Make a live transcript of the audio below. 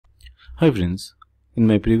Hi friends, in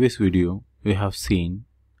my previous video we have seen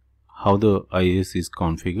how the IIS is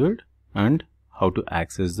configured and how to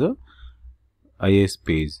access the IIS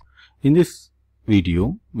page. In this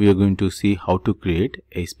video we are going to see how to create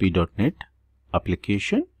ASP.NET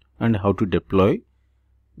application and how to deploy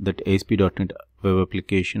that ASP.NET web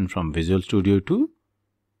application from Visual Studio to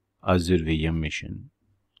Azure VM machine.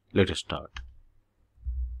 Let us start.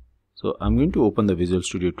 So I'm going to open the Visual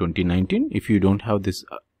Studio 2019. If you don't have this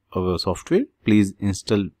software, please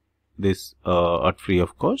install this at free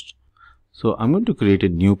of cost. So I'm going to create a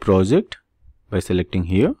new project by selecting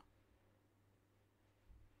here,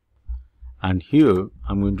 and here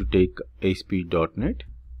I'm going to take ASP.NET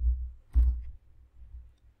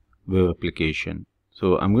web application.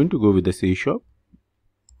 So I'm going to go with the C#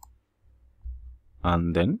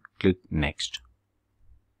 and then click next.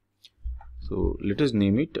 So let us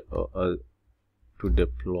name it to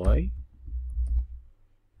deploy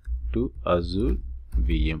to Azure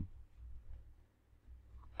VM.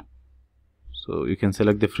 So you can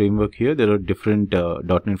select the framework here. There are different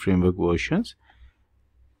 .NET framework versions.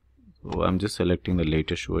 So I'm just selecting the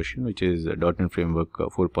latest version, which is .NET framework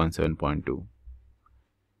 4.7.2.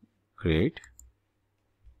 Great.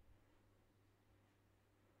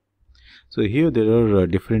 So here there are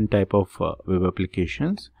different type of web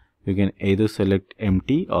applications. You can either select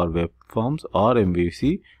empty or web forms or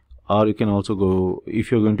MVC, or you can also go,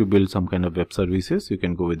 if you're going to build some kind of web services, you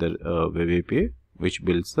can go with the web API, which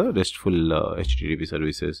builds the RESTful HTTP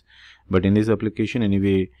services. But in this application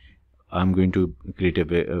anyway, I'm going to create a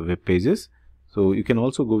web pages. So you can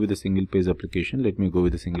also go with a single page application. Let me go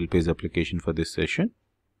with a single page application for this session.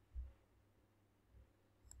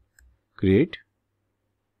 Create.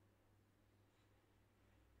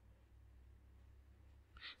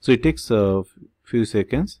 So it takes a few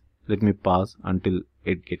seconds. Let me pause until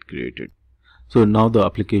it gets created. So now the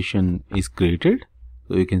application is created.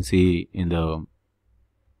 So you can see in the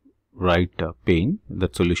right pane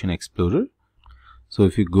that Solution Explorer. So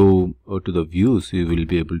if you go to the views, you will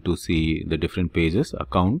be able to see the different pages: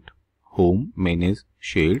 account, home, manage,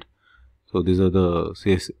 shared. So these are the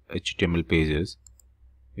CS HTML pages.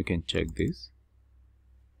 You can check this.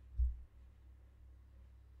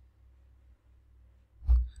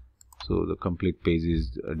 So the complete page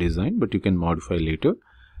is designed, but you can modify later.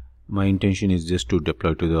 My intention is just to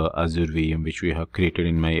deploy to the Azure VM, which we have created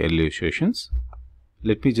in my earlier sessions.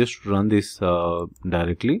 Let me just run this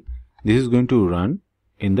directly. This is going to run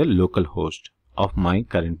in the local host of my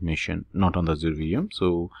current machine, not on the Azure VM.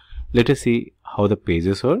 So let us see how the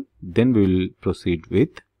pages are. Then we will proceed with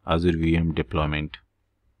Azure VM deployment.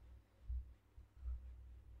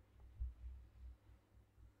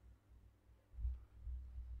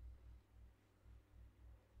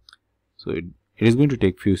 So it is going to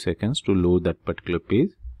take few seconds to load that particular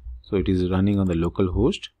page. So it is running on the local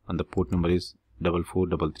host and the port number is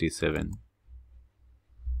 44337.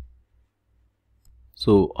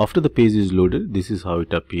 So after the page is loaded, this is how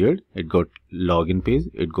it appeared. It got login page,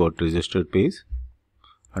 it got registered page,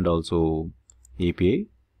 and also API.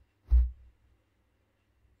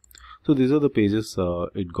 So these are the pages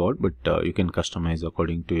it got, but you can customize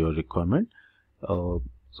according to your requirement. So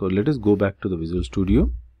let us go back to the Visual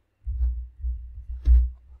Studio.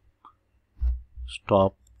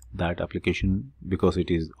 Stop that application because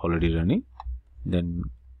it is already running. Then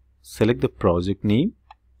select the project name,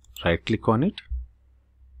 right click on it,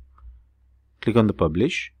 click on the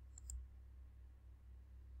publish.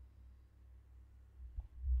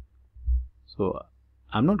 So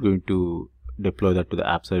I'm not going to deploy that to the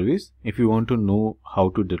app service. If you want to know how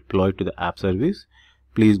to deploy to the app service,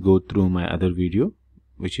 please go through my other video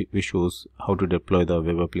which shows how to deploy the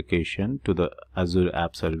web application to the Azure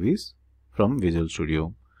app service from Visual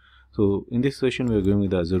Studio. So in this session we are going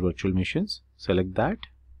with the Azure virtual machines. Select that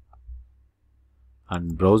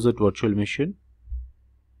and browse that virtual machine.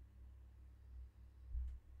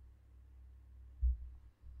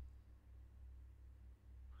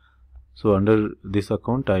 So under this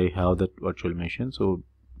account I have that virtual machine. So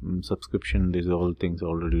subscription, these are all things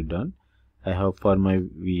already done. I have for my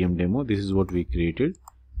VM demo, this is what we created,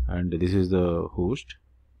 and this is the host.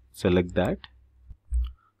 Select that.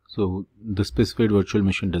 So the specified virtual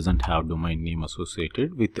machine doesn't have domain name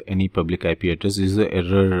associated with any public IP address. This is the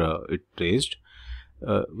error it raised.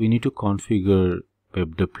 We need to configure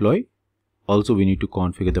web deploy. Also we need to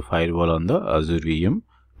configure the firewall on the Azure VM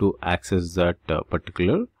to access that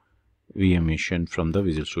particular VM machine from the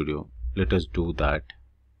Visual Studio. Let us do that.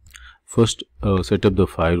 First set up the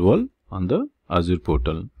firewall on the Azure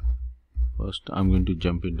portal. First I'm going to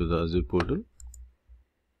jump into the Azure portal.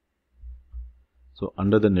 So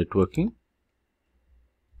under the networking,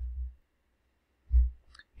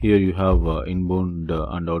 here you have inbound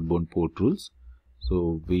and outbound port rules.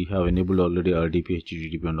 So we have enabled already RDP,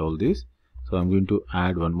 HTTP and all this. So I'm going to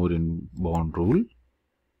add one more inbound rule.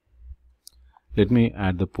 Let me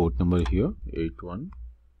add the port number here.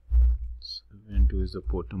 8172 is the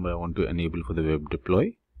port number I want to enable for the web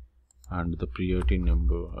deploy, and the priority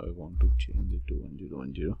number I want to change it to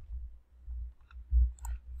 1010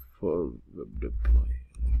 for web deploy.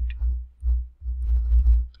 Right.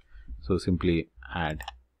 So simply add.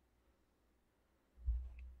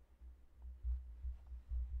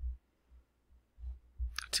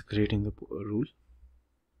 It's creating the rule.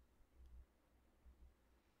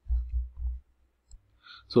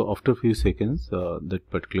 So after a few seconds, that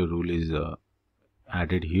particular rule is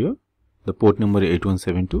added here. The port number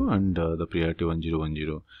 8172 and the priority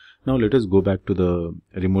 1010. Now let us go back to the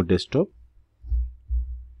remote desktop.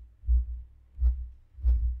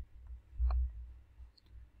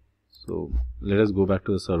 So let us go back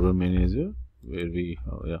to the server manager where we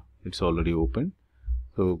it's already open.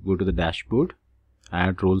 So go to the dashboard,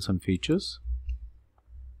 add roles and features,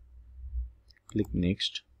 click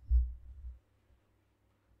next.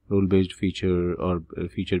 Role based feature or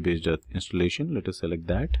feature based installation, let us select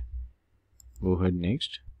that. Go ahead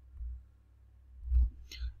next.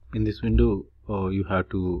 In this window you have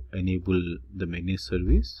to enable the manage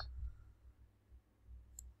service.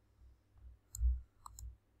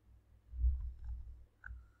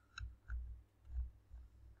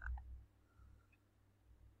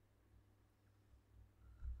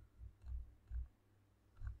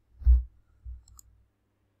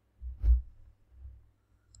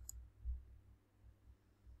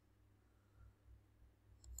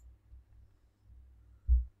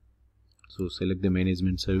 So select the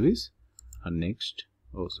management service and next.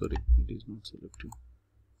 Oh sorry, it is not selected.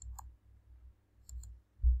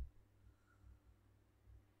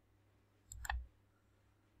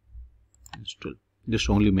 Install. Just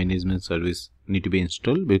only management service need to be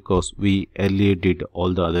installed because we earlier did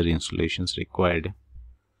all the other installations required.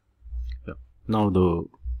 Now the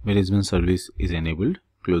management service is enabled.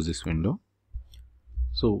 Close this window.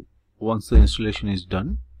 So once the installation is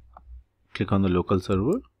done, click on the local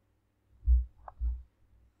server.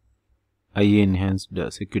 IA enhanced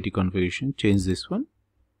security configuration, change this one.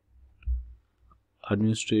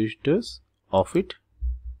 Administrators off it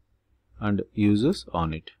and users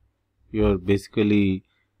on it. You are basically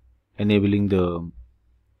enabling the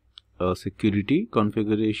security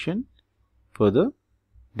configuration for the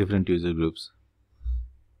different user groups.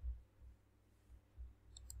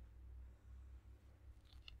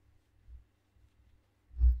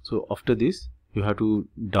 So after this you have to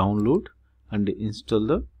download and install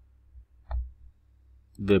the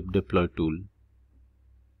web deploy tool.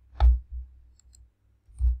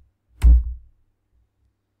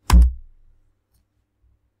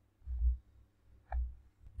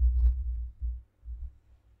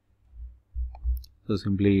 So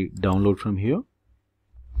simply download from here.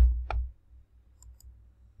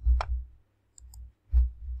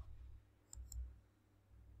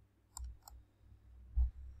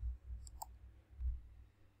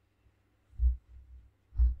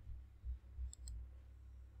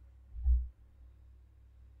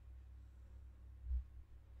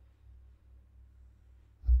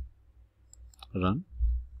 Run.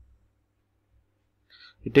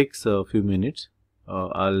 It takes a few minutes.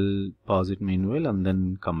 I'll pause it meanwhile and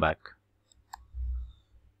then come back.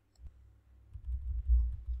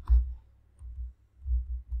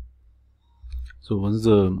 So once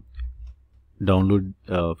the download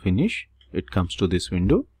finish, it comes to this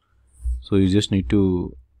window. So you just need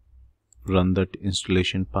to run that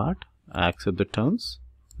installation part, accept the terms,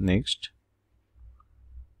 next.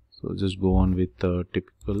 So just go on with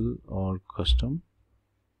typical or custom.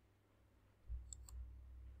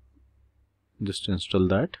 Just install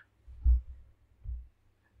that.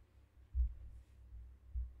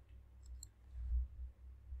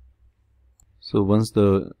 So once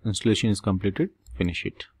the installation is completed, finish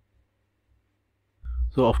it.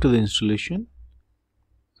 So after the installation,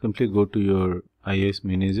 simply go to your IIS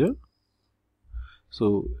manager.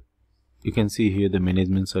 So you can see here the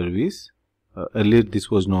management service. Earlier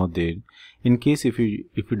this was not there. In case if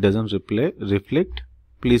it doesn't reflect,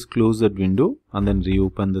 please close that window and then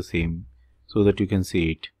reopen the same so that you can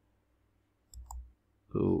see it.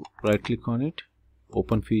 So right click on it,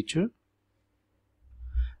 open feature.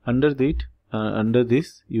 Under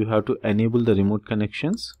this you have to enable the remote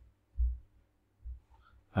connections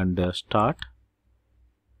and start.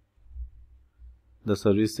 The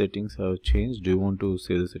service settings have changed. Do you want to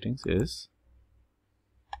save the settings? Yes.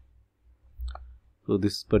 So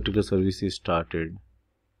this particular service is started.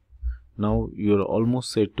 Now you're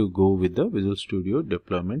almost set to go with the Visual Studio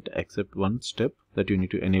deployment, except one step, that you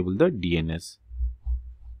need to enable the DNS.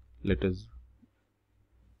 Let us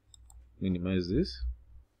minimize this.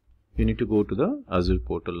 You need to go to the Azure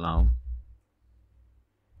portal now.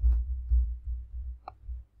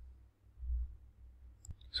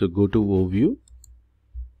 So go to Overview,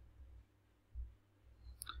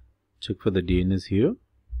 check for the DNS here.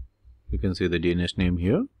 You can see the DNS name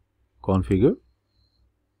here, configure.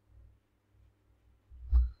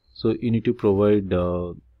 So you need to provide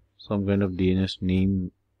some kind of DNS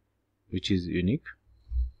name which is unique.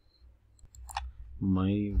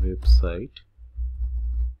 My website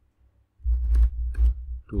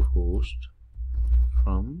to host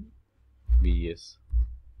from VS,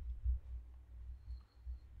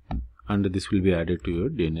 and this will be added to your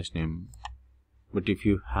DNS name. But if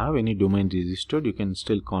you have any domain registered, you can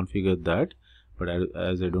still configure that, but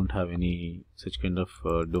as I don't have any such kind of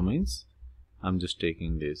domains, I'm just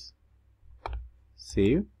taking this.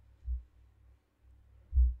 Save.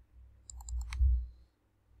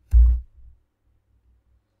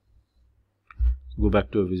 Go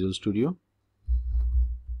back to a Visual Studio.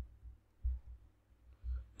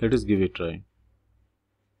 Let us give it a try.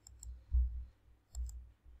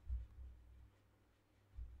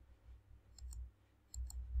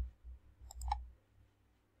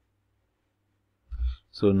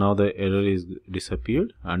 So now the error is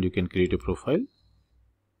disappeared and you can create a profile.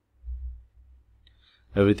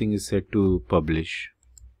 Everything is set to publish.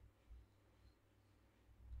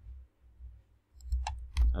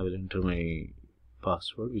 I will enter my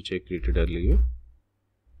password which I created earlier.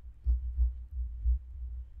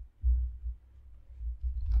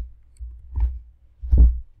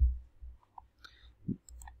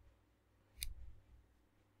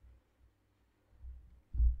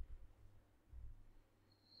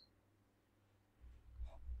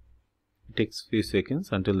 It takes few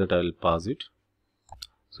seconds. Until that I will pause it.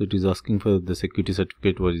 So it is asking for the security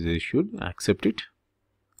certificate was issued. Accept it.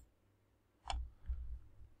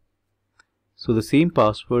 So the same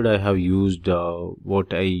password I have used,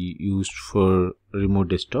 what I used for remote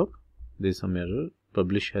desktop. There is some error.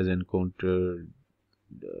 Publish has encountered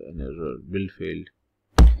an error. Build failed.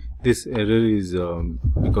 This error is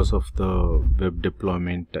because of the web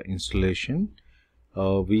deployment installation.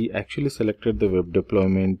 We actually selected the web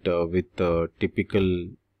deployment with typical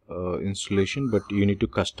installation, but you need to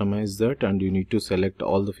customize that and you need to select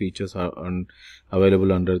all the features are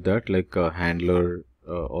available under that, like handler,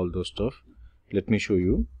 all those stuff. Let me show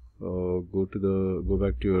you. Go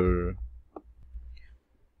back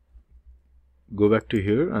to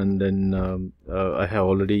here, and then I have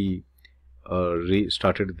already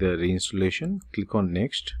restarted the reinstallation. Click on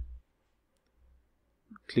next,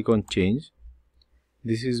 click on change.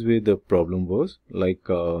 This is where the problem was, like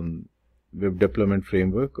web deployment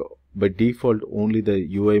framework. By default only the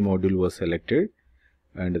UI module was selected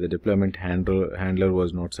and the deployment handler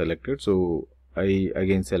was not selected. So I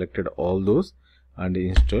again selected all those and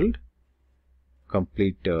installed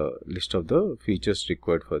complete list of the features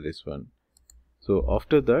required for this one. So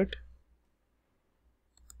after that,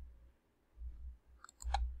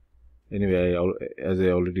 anyway, as I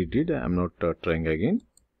already did, I'm not trying again.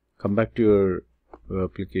 Come back to your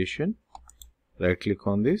application, right click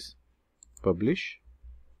on this, publish,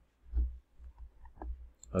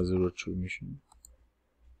 Azure Virtual Machine,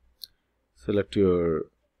 select your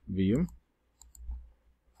VM.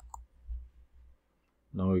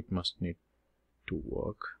 Now it must need to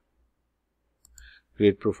work.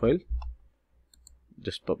 Create profile,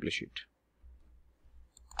 just publish it.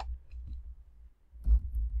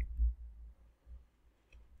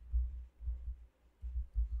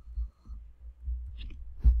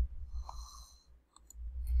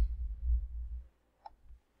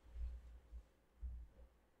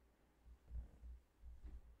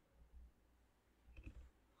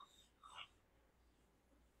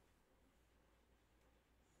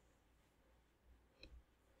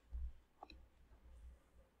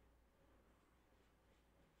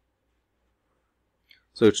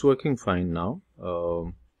 So it's working fine now.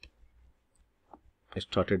 I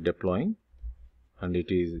started deploying and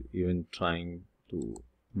it is even trying to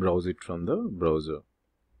browse it from the browser.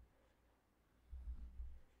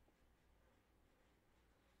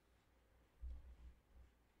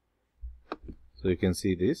 So you can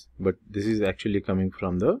see this, but this is actually coming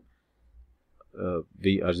from the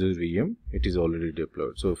Azure VM. It is already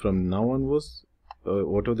deployed. So from now onwards,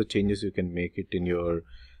 whatever the changes you can make it in your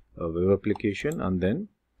web application, and then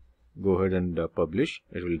go ahead and publish.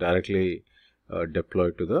 It will directly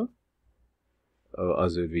deploy to the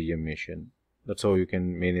Azure VM machine. That's how you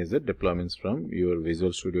can manage the deployments from your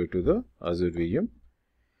Visual Studio to the Azure VM.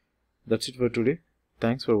 That's it for today.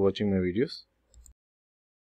 Thanks for watching my videos.